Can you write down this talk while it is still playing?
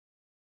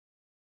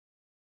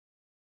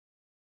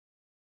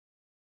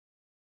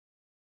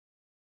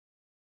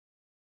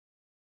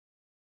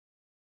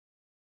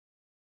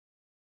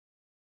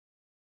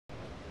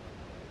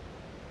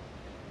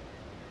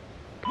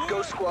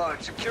Go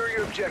squad, secure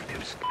your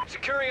objectives.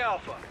 Securing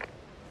Alpha.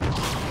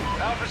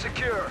 Alpha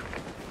secure.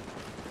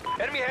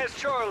 Enemy has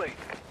Charlie.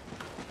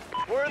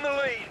 We're in the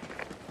lead.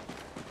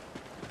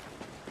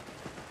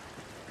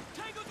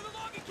 Tango to the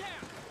logging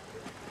camp!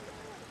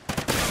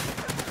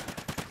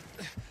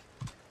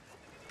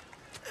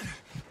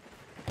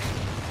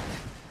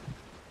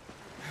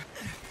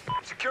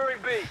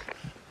 Securing B.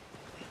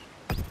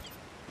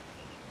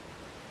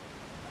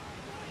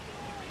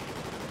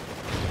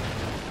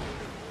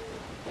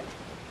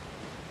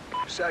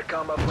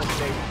 SATCOM uplink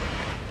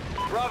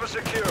enabled. Bravo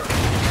secure.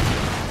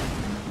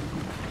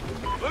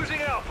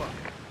 Losing Alpha.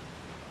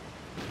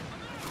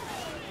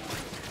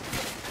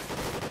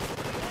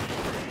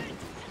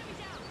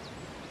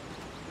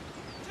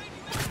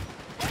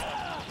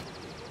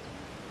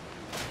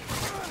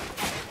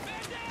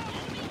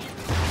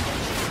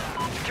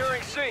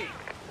 Securing C.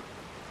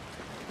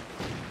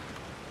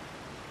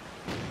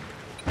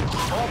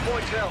 All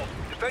points held.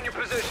 Defend your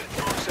position.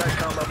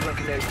 SATCOM uplink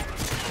enabled.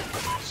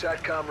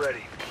 SATCOM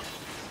ready.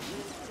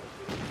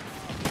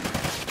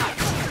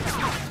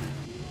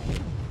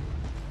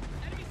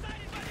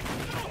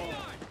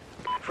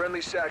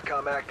 Friendly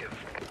SATCOM active.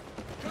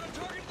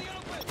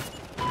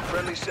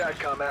 Friendly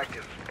SATCOM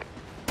active.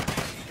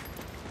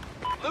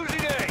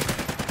 Losing A.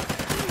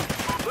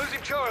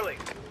 Losing Charlie.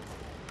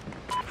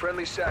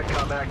 Friendly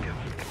SATCOM active.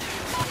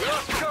 We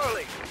lost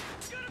Charlie.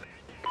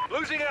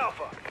 Losing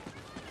Alpha.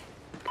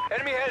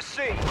 Enemy has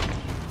C.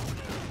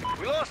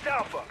 We lost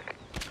Alpha.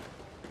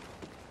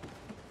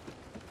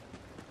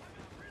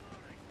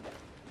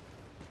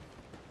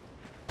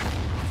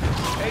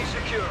 A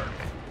secure.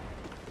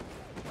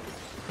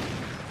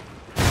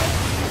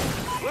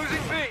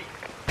 Losing B.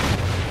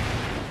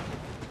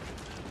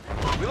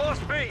 We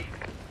lost B.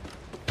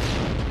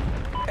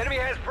 Enemy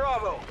has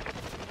Bravo.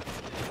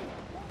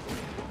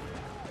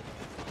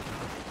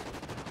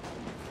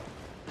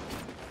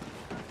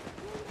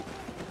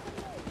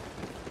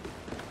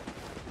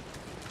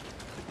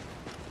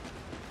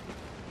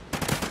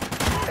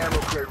 Ammo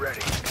crate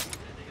ready.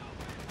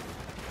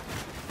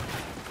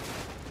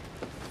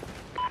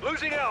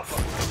 Losing Alpha.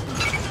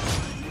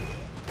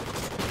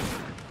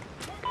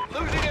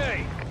 Losing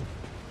A.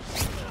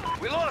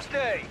 We lost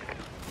A.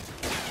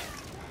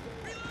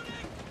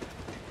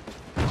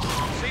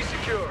 C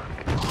secure.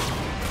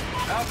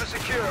 Alpha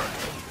secure.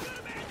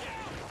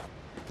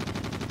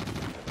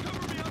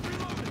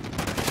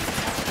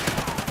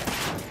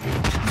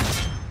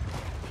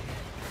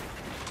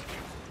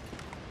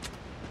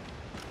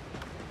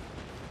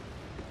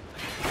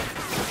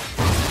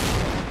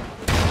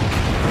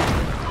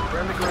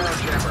 Friendly ground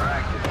jammer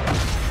active.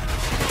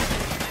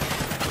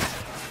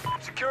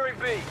 Securing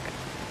B.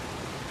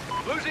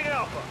 Losing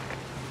Alpha.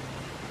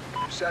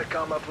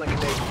 SATCOM uplink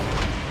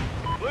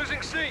enabled.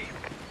 Losing C.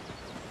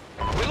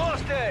 We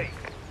lost A.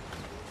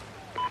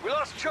 We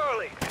lost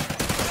Charlie.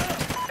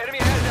 Enemy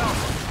has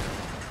Alpha.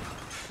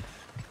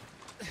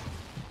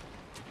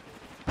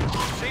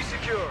 C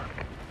secure.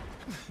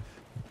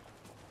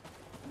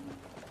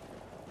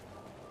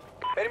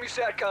 Enemy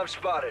SATCOM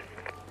spotted.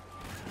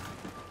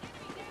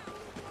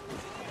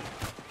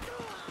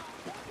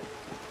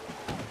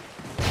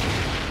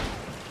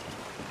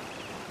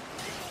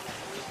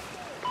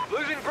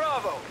 Losing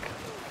Bravo.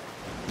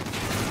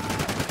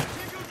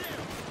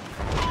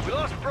 We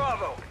lost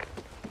Bravo.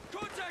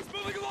 Contacts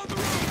moving along the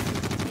road!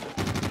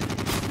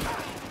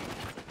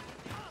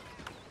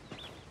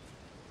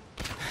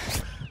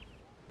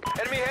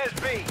 Enemy has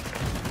B.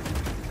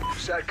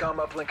 SATCOM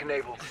uplink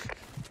enabled.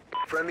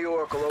 Friendly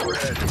Oracle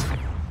overhead.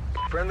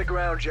 Friendly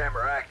ground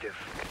jammer active.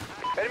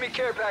 Enemy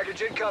care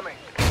package incoming.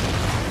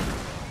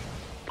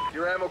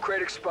 Your ammo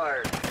crate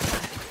expired.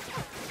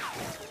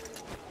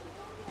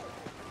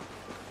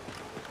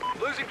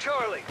 Losing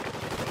Charlie.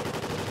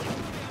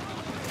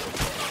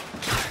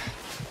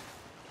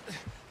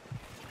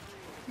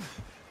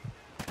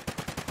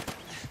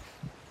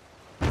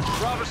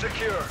 Bravo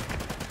secure.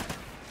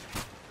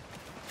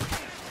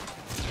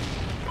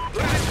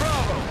 Losing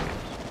Bravo.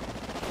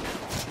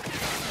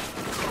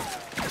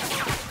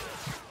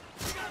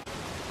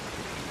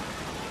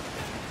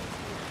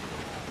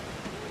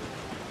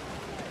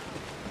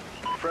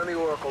 Friendly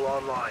Oracle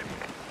online.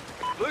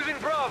 Losing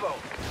Bravo.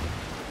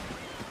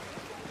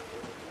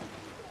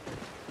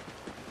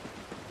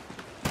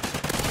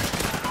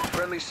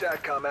 Friendly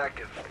SATCOM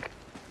active.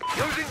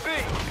 Losing B.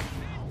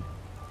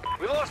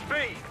 We lost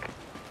B.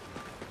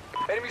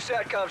 Enemy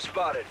SATCOM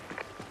spotted.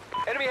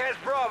 Enemy has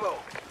Bravo.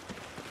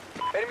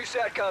 Enemy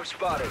SATCOM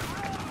spotted.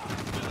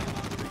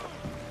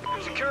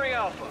 Securing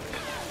Alpha.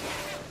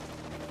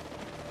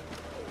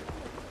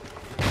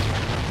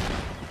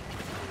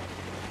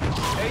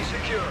 A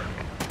secure.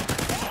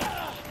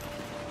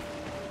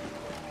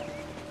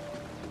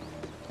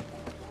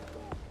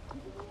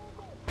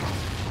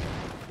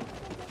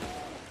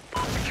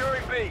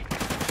 Securing B.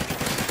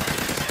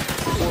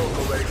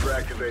 Oracle ready for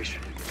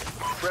activation.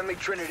 Friendly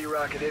Trinity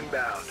rocket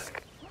inbound.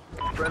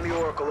 Friendly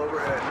Oracle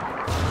overhead.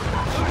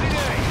 Losing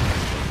A.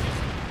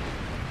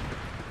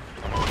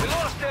 We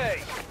lost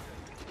A.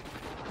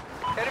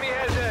 Enemy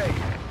has A.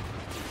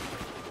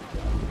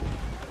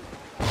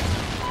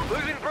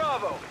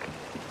 Bravo.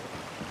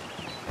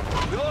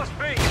 We lost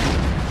B.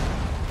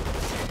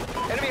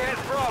 Enemy has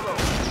Bravo.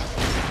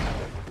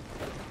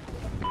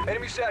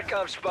 Enemy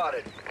SATCOM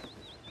spotted.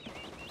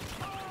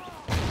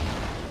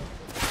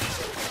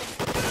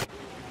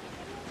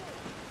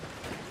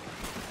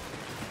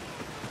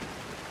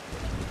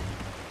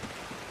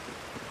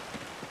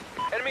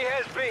 Enemy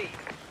has B.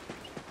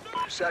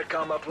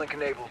 SATCOM uplink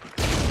enabled.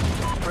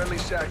 Friendly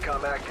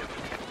SATCOM active.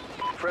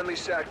 Friendly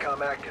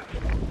SATCOM active.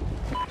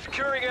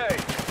 Securing A.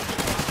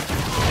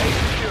 A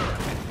secure.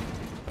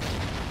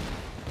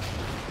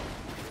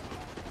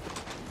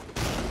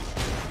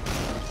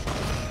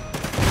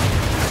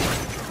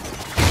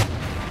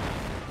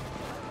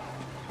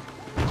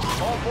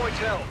 All points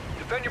held.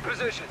 Defend your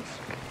positions.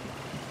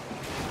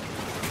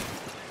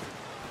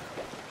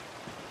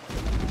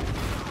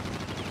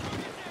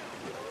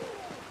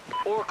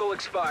 Oracle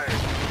expired.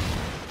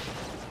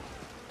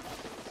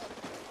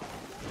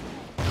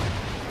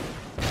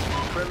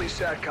 Friendly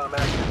SATCOM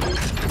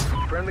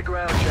active. Friendly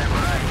ground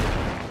jammer active.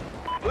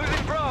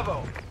 Losing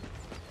Bravo.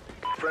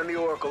 Friendly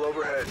Oracle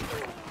overhead.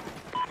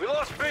 We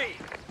lost B.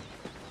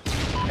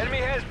 Enemy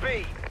has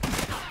B.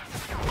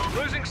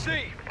 Losing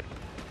C.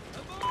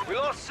 We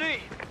lost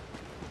C.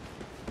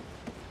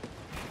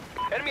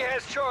 Enemy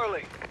has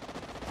Charlie.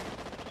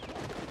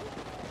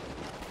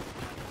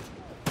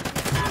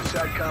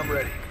 SATCOM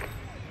ready.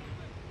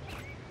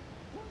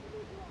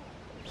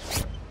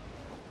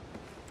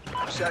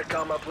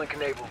 SATCOM uplink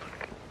enabled.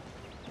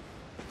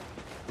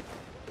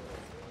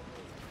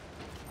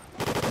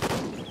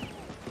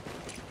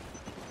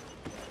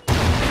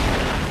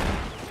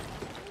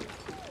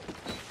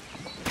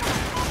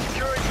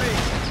 Securing B.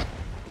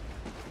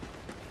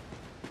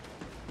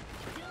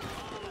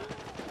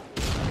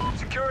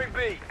 Securing B.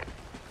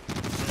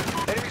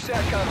 Enemy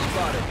SATCOM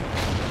spotted.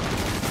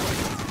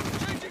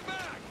 Changing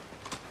back!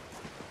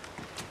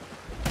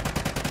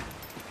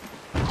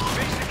 B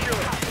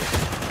secure.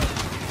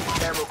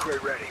 Ammo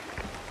crate ready.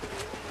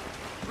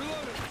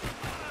 Reloading!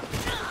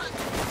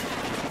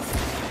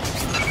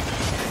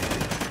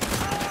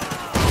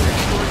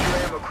 Exploit your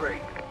ammo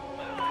crate.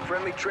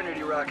 Friendly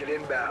Trinity rocket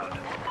inbound.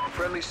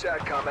 Friendly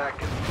SATCOM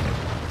active.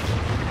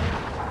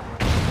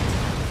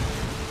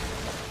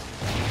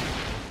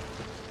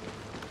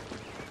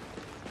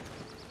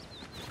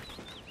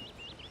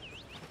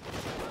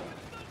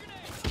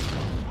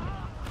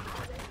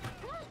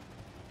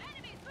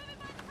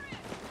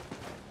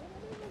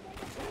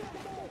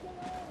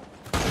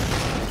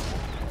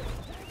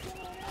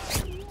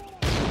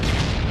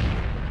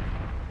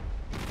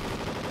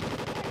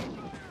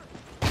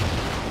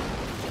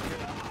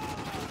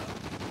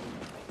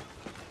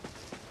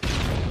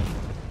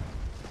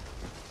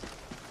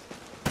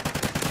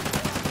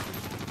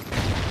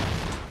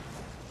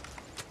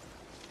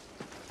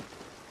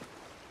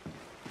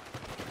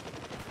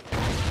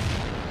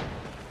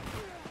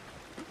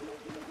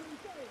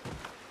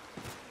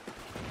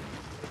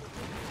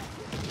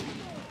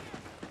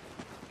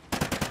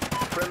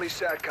 Friendly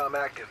SATCOM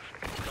active.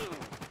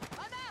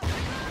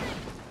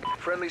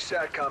 Friendly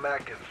SATCOM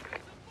active.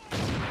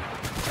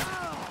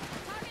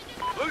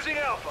 Losing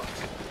Alpha.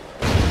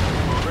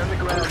 Friendly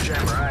ground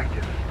jammer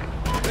active.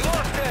 We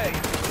lost A.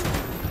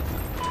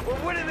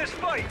 We're winning this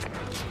fight.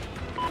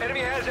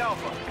 Enemy has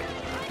Alpha.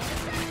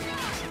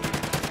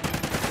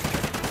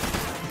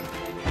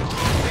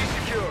 Be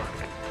secure.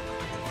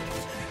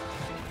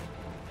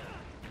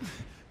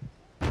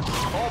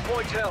 All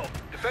points held.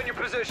 Defend your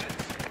positions.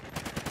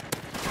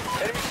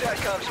 Enemy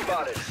SATCOM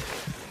spotted.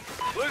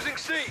 Losing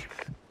C.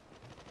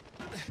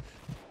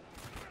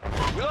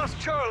 We lost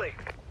Charlie.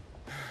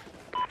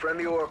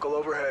 Friendly Oracle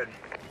overhead.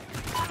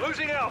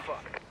 Losing Alpha.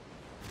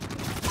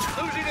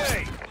 Losing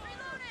A.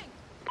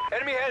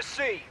 Enemy has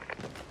C.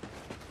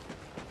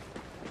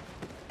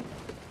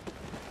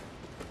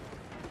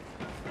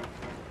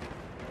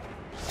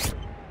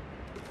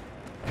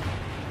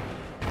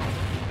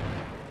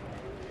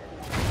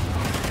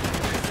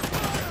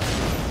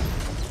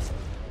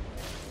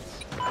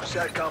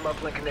 SATCOM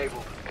uplink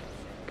enabled.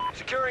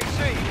 Securing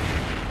C.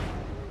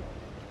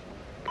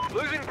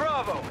 Losing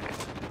Bravo.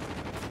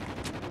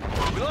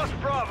 We lost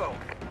Bravo.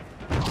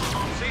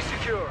 C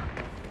secure.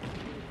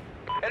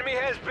 Enemy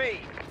has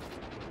B.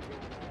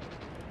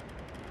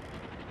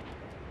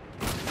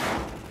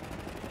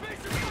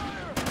 Basic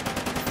fire!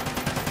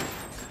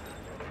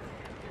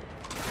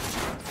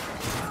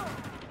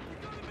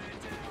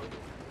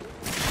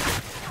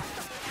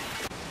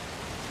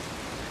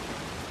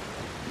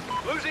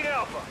 Losing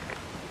Alpha.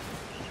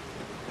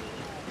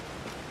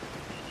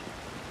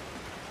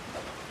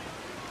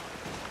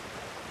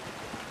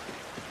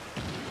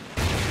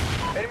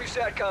 Enemy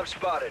SATCOM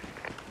spotted.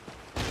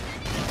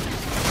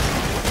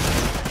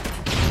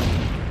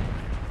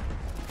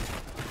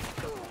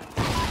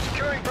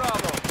 Securing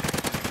Bravo.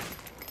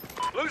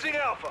 Losing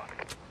Alpha.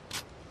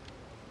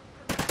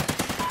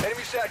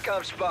 Enemy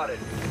SATCOM spotted.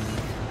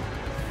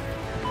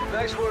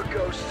 Nice work,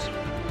 Ghosts.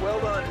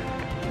 Well done.